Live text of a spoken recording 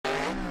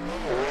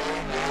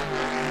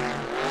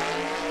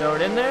Throw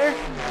it in there.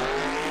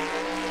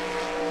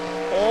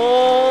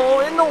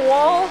 Oh, in the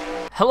wall.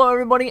 Hello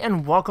everybody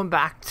and welcome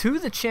back to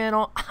the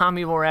channel. I'm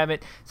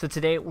EvlRabbit. So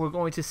today we're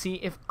going to see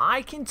if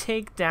I can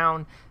take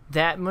down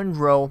that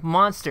Monroe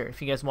monster.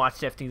 If you guys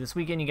watched FD this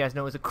weekend, you guys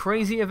know it was a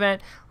crazy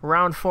event.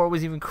 Round 4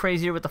 was even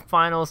crazier with the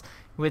finals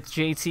with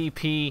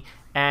JTP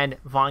and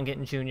Von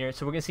Gittin Jr.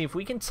 So we're going to see if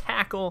we can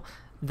tackle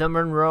the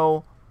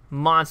Monroe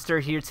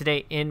monster here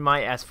today in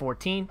my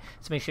S14.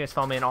 So make sure you guys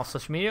follow me on all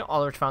social media.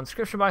 All are found in the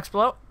description box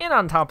below and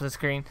on top of the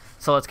screen.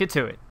 So let's get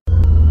to it.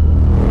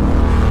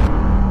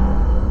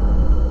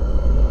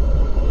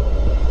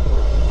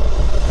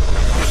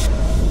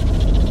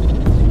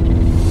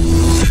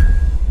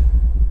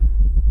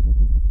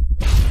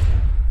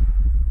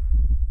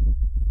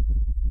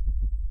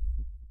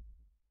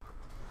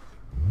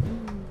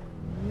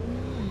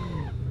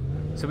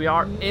 So we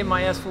are in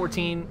my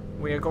S14.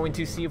 We are going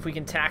to see if we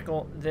can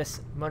tackle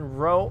this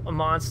Monroe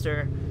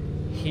monster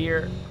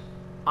here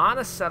on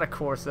Assetto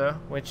Corsa,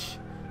 which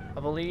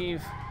I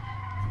believe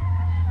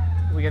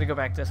we got to go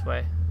back this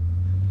way.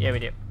 Yeah, we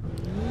do.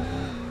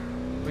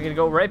 We're gonna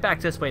go right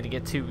back this way to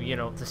get to, you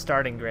know, the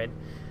starting grid.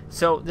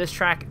 So this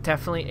track,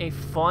 definitely a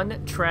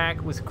fun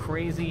track, was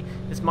crazy.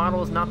 This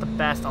model is not the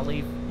best. I'll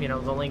leave, you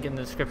know, the link in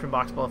the description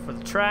box below for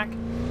the track,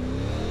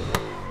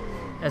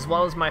 as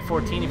well as my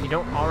 14 if you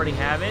don't already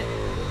have it.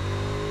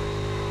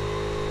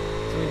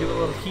 So we do a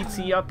little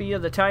heatsy uppy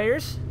of the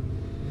tires.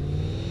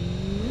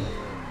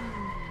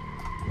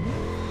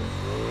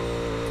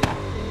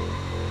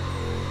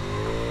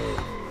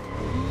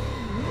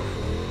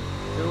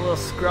 Do a little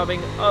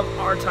scrubbing of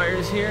our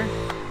tires here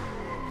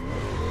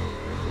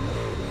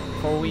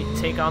before we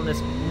take on this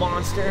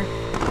monster.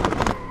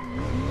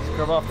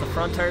 Scrub off the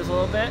front tires a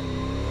little bit.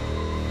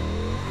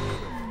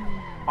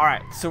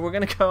 Alright, so we're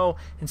gonna go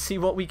and see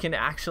what we can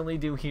actually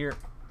do here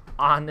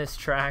on this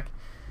track.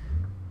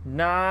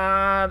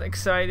 Not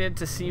excited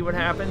to see what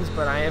happens,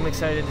 but I am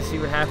excited to see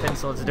what happens,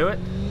 so let's do it.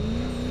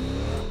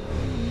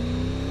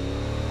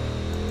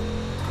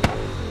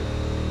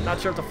 Not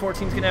sure if the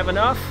 14's gonna have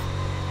enough.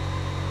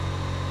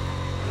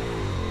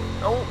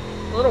 Oh,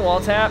 a little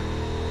wall tap.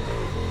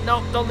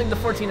 Nope, don't think the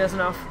 14 has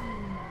enough.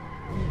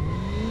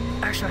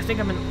 Actually, I think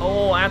I'm in...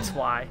 Oh, that's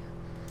why.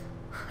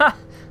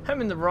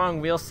 I'm in the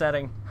wrong wheel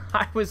setting.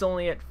 I was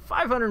only at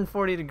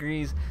 540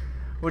 degrees,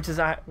 which is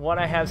what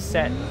I have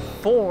set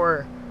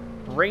for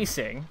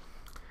racing.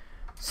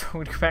 So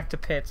we'd go back to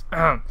pits.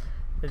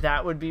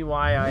 That would be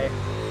why I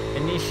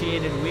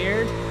initiated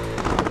weird,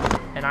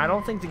 and I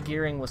don't think the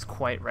gearing was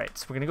quite right.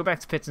 So we're gonna go back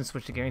to pits and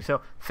switch the gearing.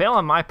 So fail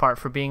on my part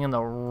for being in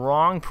the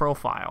wrong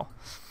profile.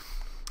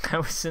 I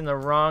was in the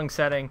wrong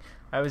setting.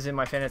 I was in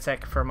my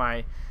Fanatec for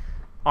my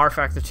R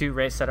Factor 2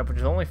 race setup, which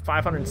is only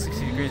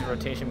 560 degrees of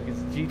rotation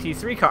because it's a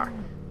GT3 car.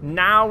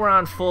 Now we're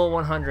on full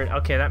 100.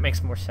 Okay, that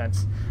makes more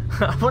sense.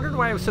 I wondered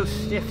why I was so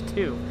stiff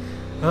too.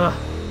 Ugh.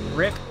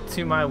 Rip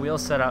to my wheel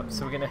setup.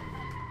 So we're gonna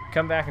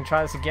come back and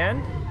try this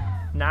again.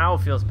 Now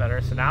it feels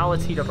better. So now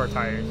let's heat up our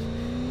tires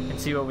and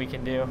see what we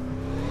can do.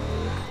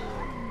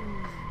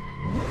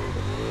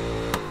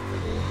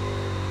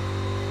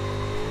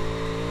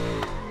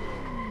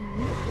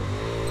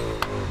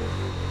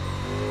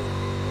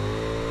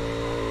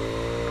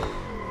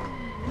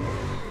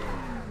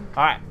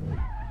 Alright,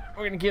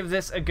 we're gonna give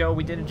this a go.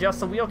 We did adjust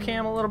the wheel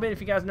cam a little bit.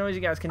 If you guys notice,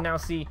 you guys can now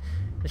see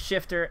the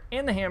shifter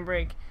and the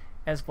handbrake,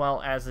 as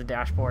well as the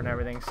dashboard and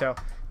everything. So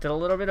did a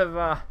little bit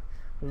of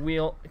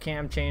wheel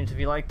cam change. If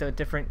you like the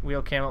different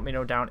wheel cam, let me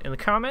know down in the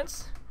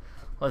comments.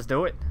 Let's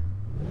do it.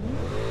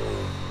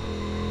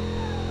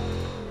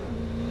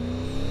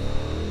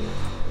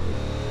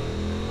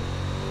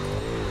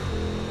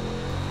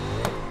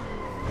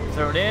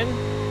 Throw it in.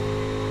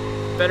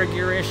 Better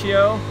gear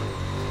ratio.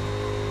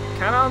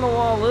 Kind of on the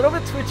wall, a little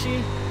bit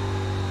twitchy.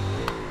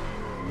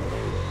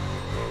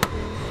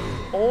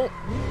 Oh,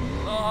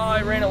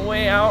 I ran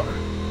away out.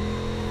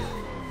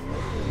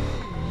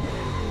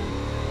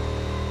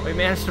 We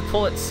managed to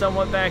pull it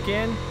somewhat back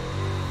in.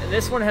 And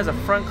this one has a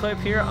front clip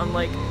here,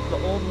 unlike the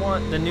old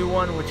one, the new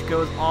one, which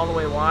goes all the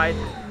way wide.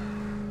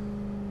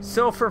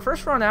 So for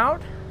first run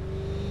out,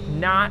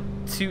 not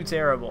too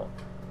terrible.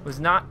 Was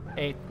not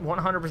a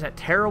 100%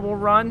 terrible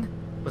run.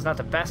 Was not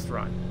the best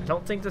run. I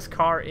don't think this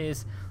car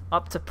is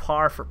up to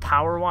par for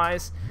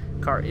power-wise.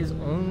 Car is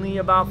only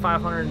about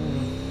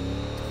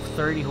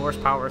 530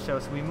 horsepower or so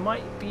we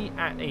might be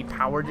at a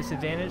power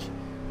disadvantage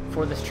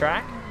for this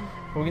track.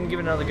 We're going to give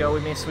it another go. We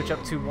may switch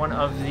up to one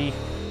of the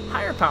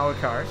higher power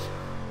cars,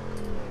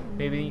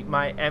 maybe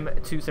my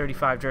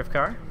M235 drift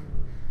car,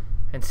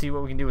 and see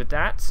what we can do with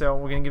that. So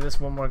we're going to give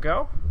this one more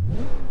go.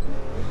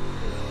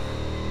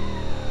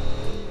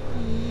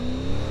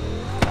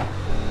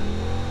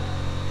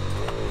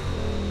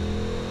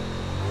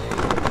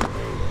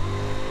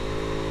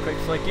 Quick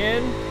flick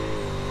in.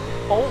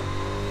 Oh,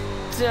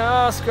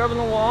 scrubbing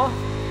the wall.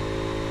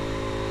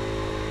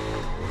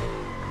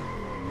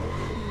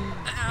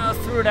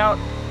 Threw it out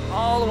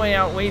all the way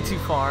out, way too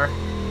far.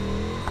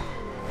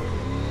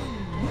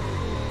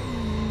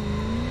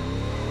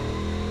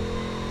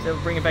 So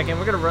bring it back in.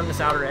 We're gonna run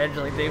this outer edge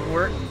like they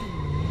were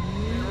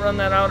run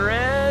that outer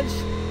edge.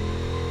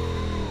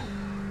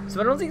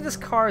 So I don't think this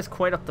car is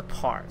quite up to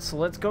par. So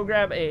let's go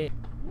grab a...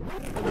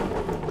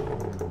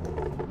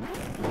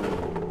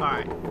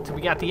 Alright, so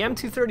we got the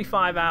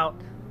M235 out.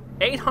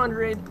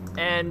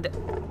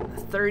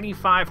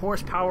 835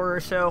 horsepower or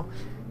so.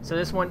 So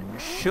this one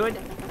should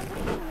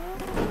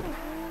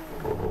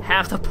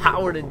have the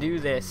power to do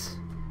this.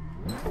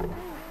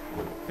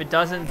 If it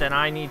doesn't, then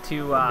I need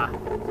to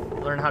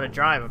learn how to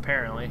drive,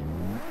 apparently.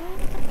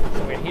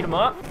 So we're gonna heat them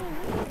up.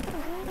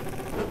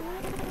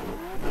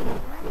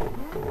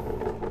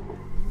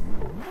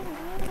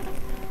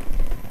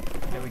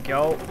 There we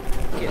go.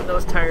 Getting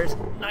those tires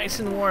nice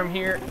and warm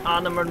here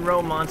on the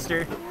Monroe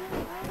monster,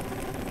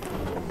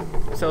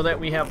 so that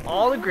we have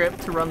all the grip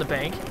to run the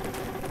bank,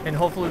 and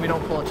hopefully we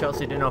don't pull a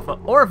Chelsea DeNova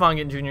or a Von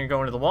Gittin Jr.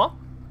 going to the wall.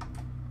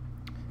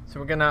 So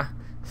we're gonna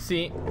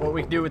see what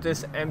we can do with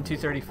this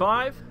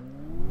M235.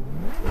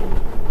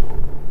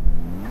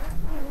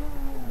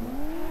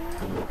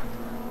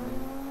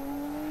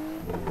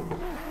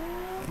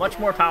 Much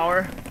more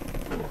power.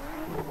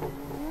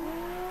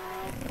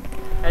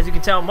 As you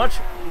can tell,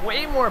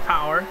 way more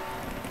power.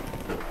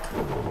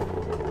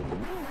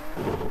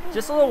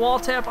 Just a little wall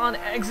tap on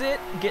exit,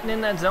 getting in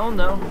that zone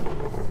though.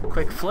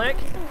 Quick flick.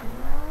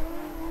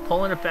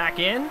 Pulling it back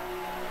in.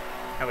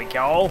 There we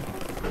go.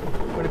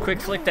 I'm gonna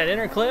quick flick that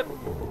inner clip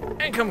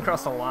and come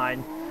across the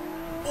line.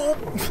 Oh,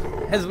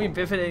 as we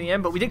biff it in the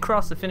end, but we did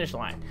cross the finish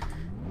line.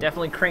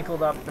 Definitely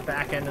crinkled up the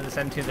back end of this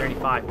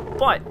M235,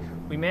 but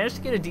we managed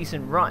to get a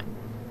decent run.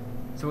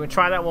 So we're gonna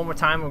try that one more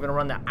time. We're gonna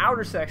run the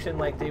outer section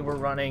like they were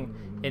running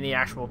in the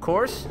actual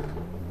course.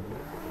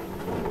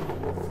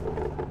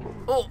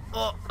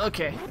 Oh,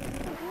 okay.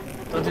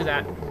 Don't do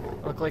that.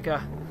 Look like a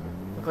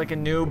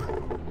noob.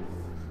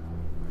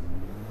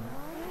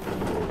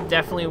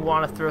 Definitely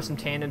want to throw some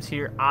tandems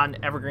here on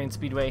Evergreen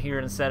Speedway here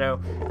in Assetto.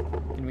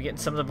 Gonna be getting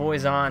some of the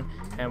boys on,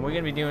 and we're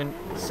gonna be doing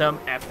some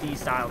FD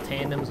style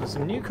tandems with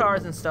some new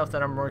cars and stuff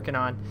that I'm working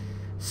on.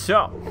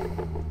 So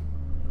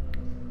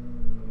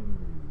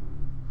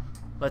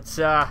let's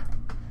go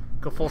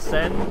full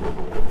send.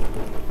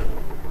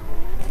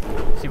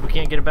 See if we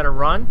can't get a better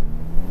run.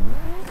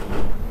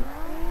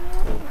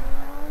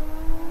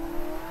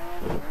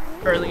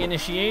 Early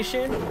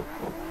initiation.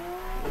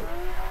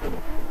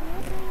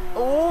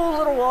 Oh,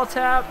 little wall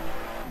tap.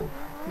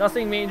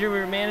 Nothing major.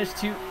 We managed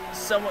to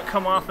somewhat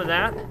come off of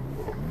that.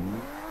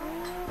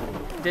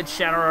 Did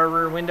shatter our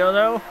rear window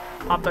though.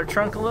 Popped our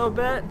trunk a little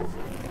bit.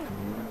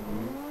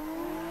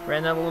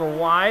 Ran that a little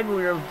wide, but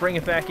we were able to bring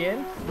it back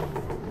in.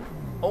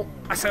 Oh,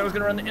 I said I was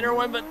going to run the inner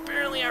one, but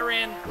apparently I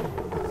ran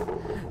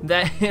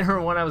that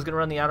inner one. I was going to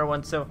run the outer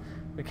one, so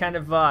we kind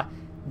of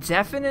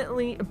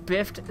definitely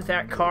biffed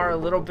that car a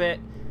little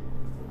bit.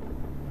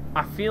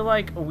 I feel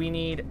like we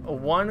need a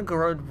one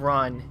good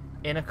run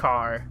in a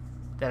car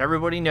that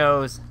everybody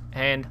knows,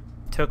 and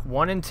took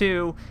 1 and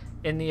 2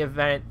 in the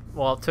event.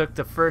 Well, it took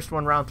the first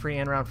one, round 3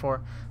 and round 4,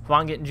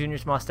 Von Gittin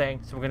Jr.'s Mustang.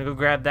 So we're going to go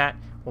grab that.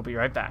 We'll be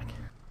right back.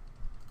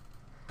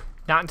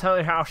 Not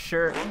entirely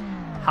sure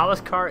how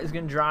this car is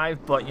going to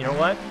drive, but you know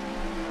what?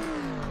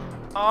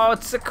 Oh,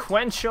 it's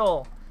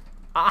sequential.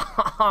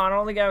 Oh, I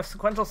don't think I have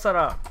sequential set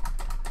up.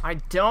 I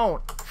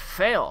don't.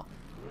 Fail.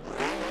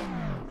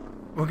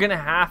 We're going to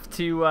have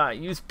to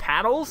use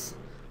paddles.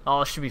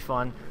 Oh, it should be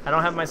fun. I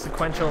don't have my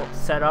sequential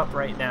set up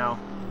right now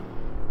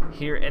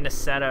here in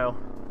Assetto.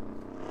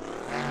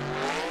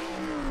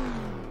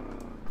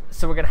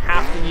 So we're going to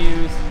have to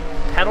use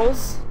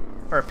pedals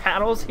or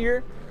paddles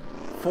here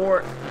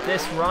for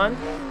this run.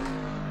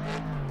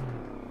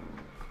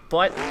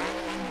 But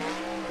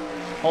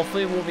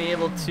hopefully we'll be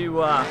able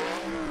to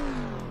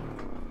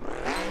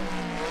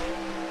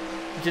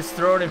just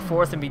throw it in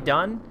fourth and be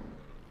done.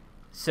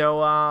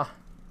 So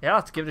yeah,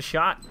 let's give it a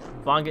shot.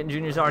 Von Gittin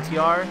Jr.'s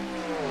RTR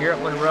here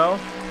at Monroe.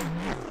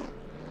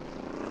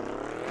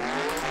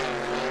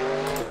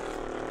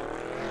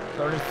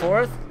 Throw it in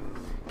fourth.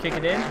 Kick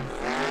it in.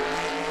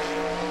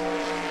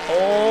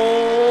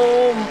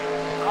 Oh,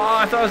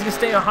 I thought I was going to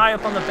stay high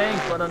up on the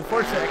bank, but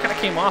unfortunately I kind of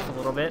came off a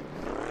little bit.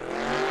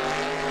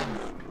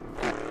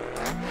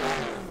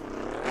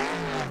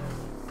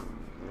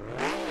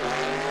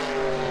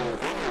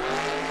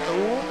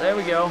 Oh, there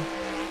we go.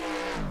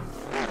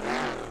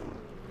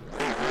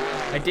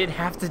 I did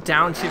have to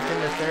downshift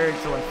into third,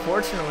 so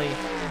unfortunately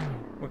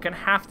we're going to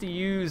have to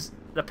use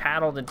the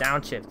paddle to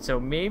downshift. So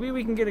maybe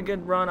we can get a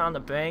good run on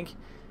the bank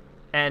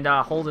and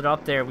hold it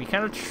up there. We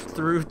kind of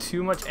threw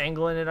too much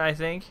angle in it, I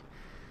think.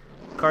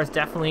 The car's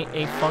definitely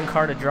a fun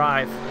car to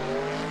drive.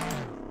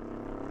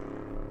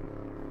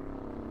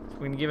 So we're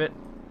going to give it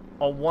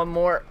a one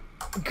more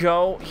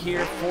go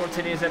here for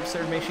today's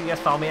episode. Make sure you guys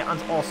follow me on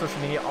all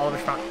social media. All of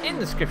it's found in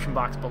the description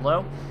box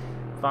below.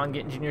 Von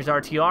Gittin Jr.'s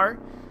RTR.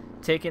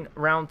 Taking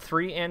round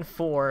 3 and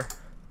 4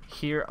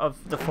 here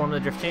of the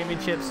Formula Drift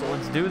Championship. So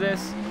let's do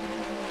this.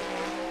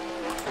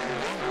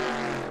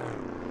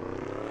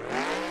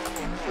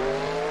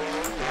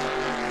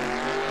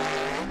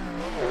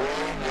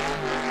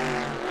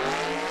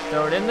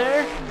 Throw it in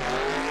there.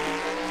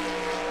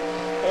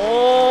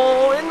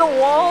 Oh, in the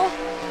wall.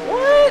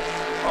 What?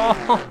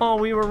 Oh,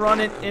 we were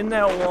running in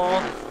that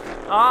wall.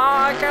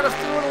 Ah, I got us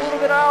doing a little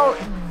bit out.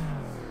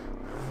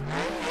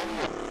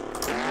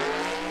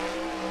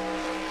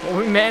 Well,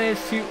 we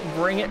managed to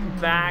bring it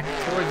back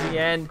towards the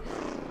end.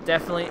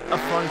 Definitely a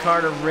fun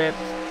car to rip.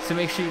 So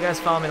make sure you guys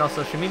follow me on all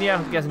social media. I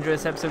hope you guys enjoyed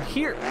this episode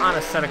here on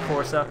Assetto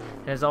Corsa.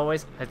 And as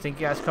always, I thank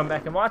you guys for coming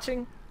back and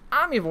watching.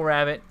 I'm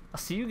EvlRabbit. I'll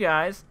see you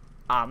guys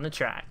on the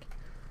track.